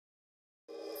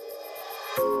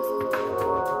Even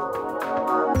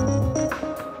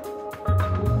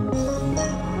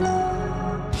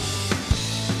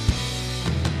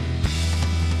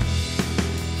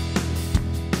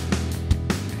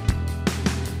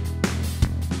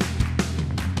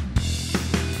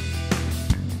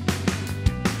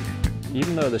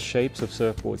though the shapes of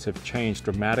surfboards have changed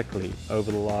dramatically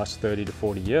over the last 30 to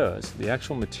 40 years, the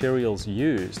actual materials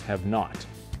used have not.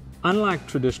 Unlike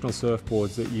traditional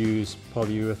surfboards that use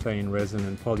polyurethane resin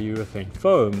and polyurethane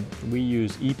foam, we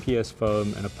use EPS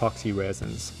foam and epoxy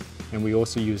resins, and we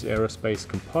also use aerospace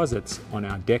composites on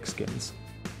our deck skins.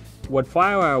 What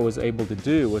Firewire was able to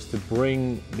do was to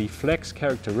bring the flex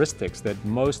characteristics that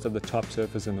most of the top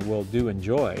surfers in the world do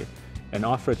enjoy and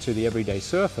offer it to the everyday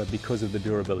surfer because of the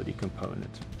durability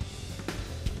component.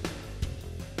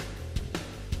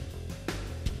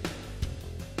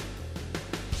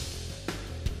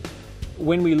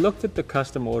 When we looked at the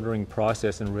custom ordering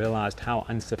process and realized how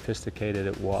unsophisticated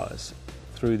it was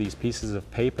through these pieces of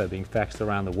paper being faxed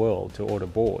around the world to order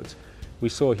boards, we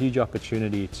saw a huge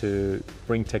opportunity to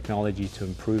bring technology to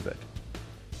improve it.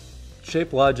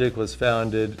 ShapeLogic was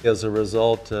founded as a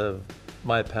result of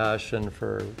my passion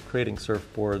for creating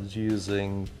surfboards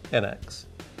using NX.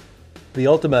 The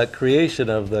ultimate creation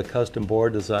of the custom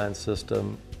board design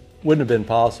system wouldn't have been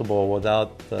possible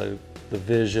without the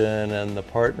vision and the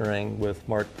partnering with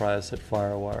Mark Price at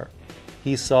Firewire.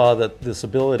 He saw that this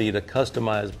ability to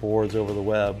customize boards over the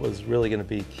web was really going to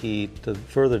be key to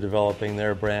further developing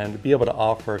their brand, to be able to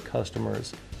offer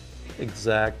customers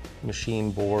exact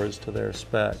machine boards to their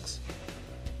specs.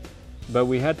 But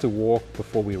we had to walk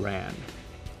before we ran.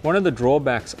 One of the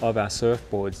drawbacks of our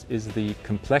surfboards is the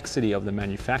complexity of the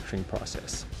manufacturing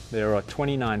process. There are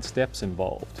 29 steps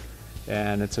involved,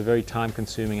 and it's a very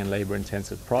time-consuming and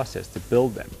labor-intensive process to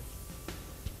build them.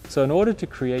 So in order to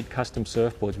create custom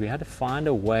surfboards, we had to find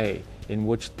a way in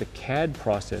which the CAD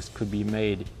process could be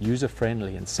made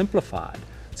user-friendly and simplified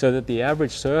so that the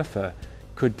average surfer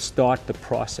could start the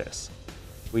process.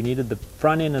 We needed the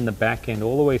front end and the back end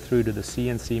all the way through to the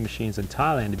CNC machines in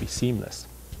Thailand to be seamless.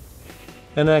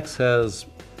 NX has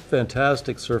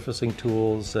fantastic surfacing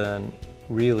tools and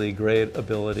really great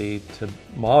ability to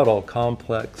model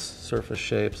complex surface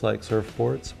shapes like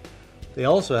surfboards. They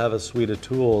also have a suite of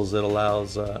tools that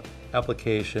allows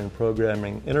application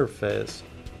programming interface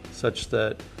such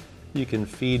that you can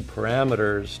feed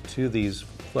parameters to these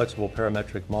flexible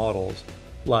parametric models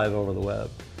live over the web.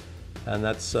 And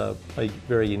that's a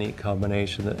very unique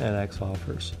combination that NX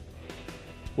offers.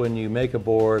 When you make a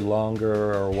board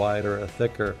longer or wider or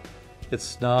thicker,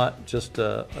 it's not just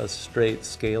a straight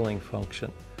scaling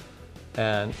function.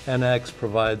 And NX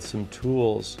provides some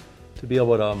tools to be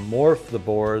able to morph the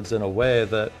boards in a way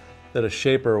that a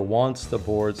shaper wants the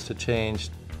boards to change.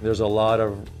 There's a lot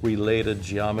of related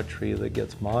geometry that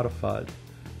gets modified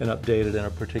and updated in a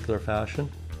particular fashion.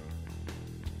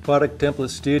 Product Template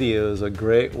Studio is a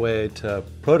great way to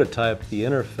prototype the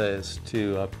interface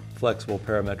to a flexible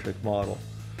parametric model.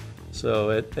 So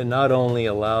it not only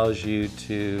allows you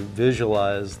to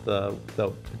visualize the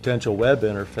potential web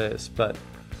interface, but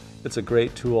it's a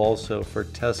great tool also for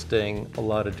testing a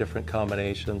lot of different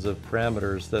combinations of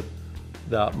parameters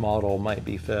that model might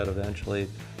be fed eventually,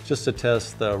 just to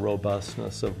test the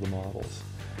robustness of the models.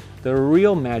 The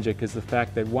real magic is the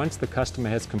fact that once the customer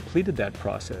has completed that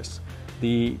process,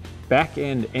 the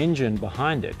back-end engine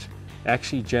behind it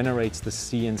actually generates the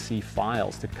CNC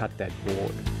files to cut that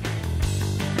board.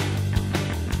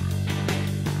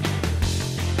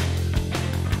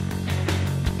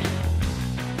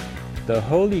 The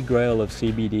holy grail of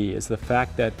CBD is the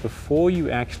fact that before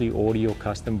you actually order your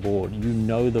custom board, you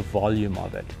know the volume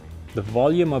of it. The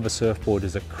volume of a surfboard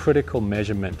is a critical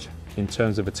measurement in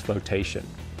terms of its flotation,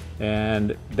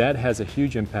 and that has a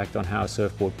huge impact on how a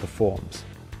surfboard performs.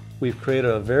 We've created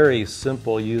a very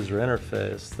simple user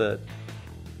interface that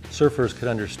surfers can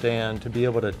understand to be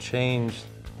able to change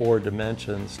board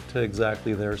dimensions to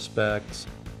exactly their specs.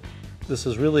 This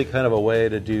is really kind of a way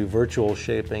to do virtual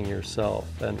shaping yourself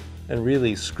and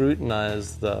really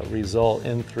scrutinize the result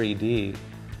in 3D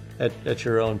at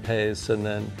your own pace, and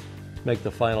then make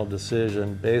the final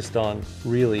decision based on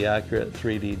really accurate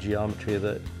 3D geometry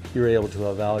that you're able to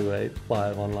evaluate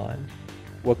live online.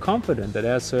 We're confident that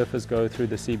as surfers go through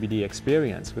the CBD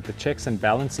experience with the checks and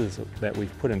balances that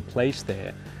we've put in place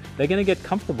there, they're going to get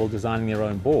comfortable designing their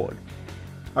own board.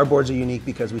 Our boards are unique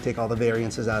because we take all the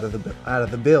variances out of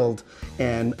the build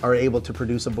and are able to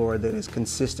produce a board that is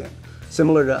consistent,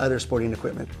 similar to other sporting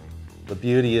equipment. The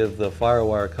beauty of the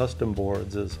Firewire custom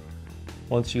boards is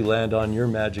once you land on your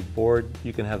magic board,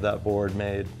 you can have that board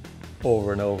made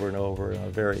over and over and over in a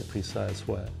very precise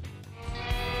way.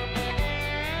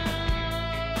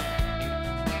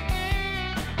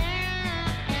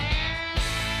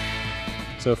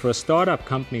 So for a startup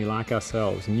company like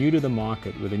ourselves, new to the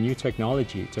market with a new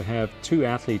technology, to have 2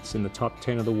 athletes in the top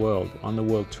 10 of the world on the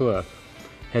world tour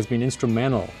has been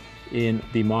instrumental in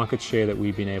the market share that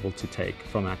we've been able to take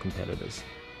from our competitors.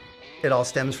 It all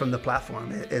stems from the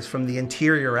platform. It's from the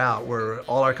interior out, where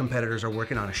all our competitors are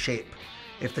working on a shape.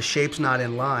 If the shape's not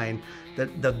in line,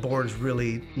 the board's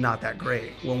really not that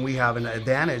great. When we have an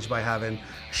advantage by having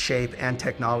shape and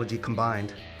technology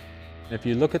combined. If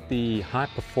you look at the high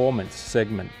performance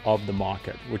segment of the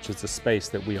market, which is the space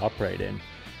that we operate in,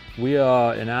 we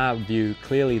are, in our view,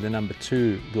 clearly the number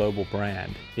 2 global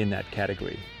brand in that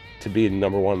category. To be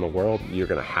number 1 in the world, you're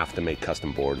going to have to make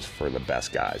custom boards for the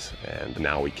best guys, and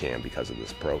now we can because of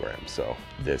this program. So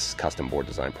this custom board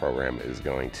design program is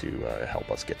going to help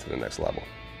us get to the next level.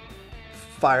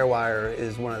 Firewire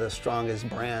is one of the strongest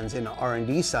brands in the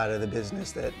R&D side of the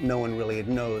business that no one really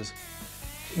knows.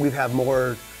 We've had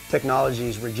more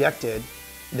technologies rejected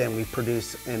than we've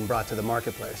produced and brought to the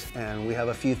marketplace, and we have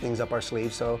a few things up our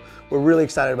sleeves, so we're really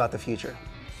excited about the future.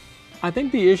 I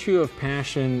think the issue of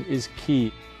passion is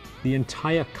key. The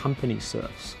entire company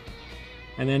surfs.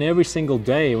 And then every single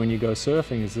day when you go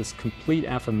surfing is this complete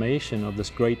affirmation of this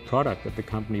great product that the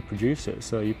company produces.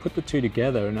 So you put the 2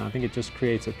 together, and I think it just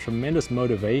creates a tremendous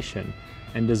motivation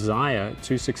and desire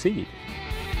to succeed.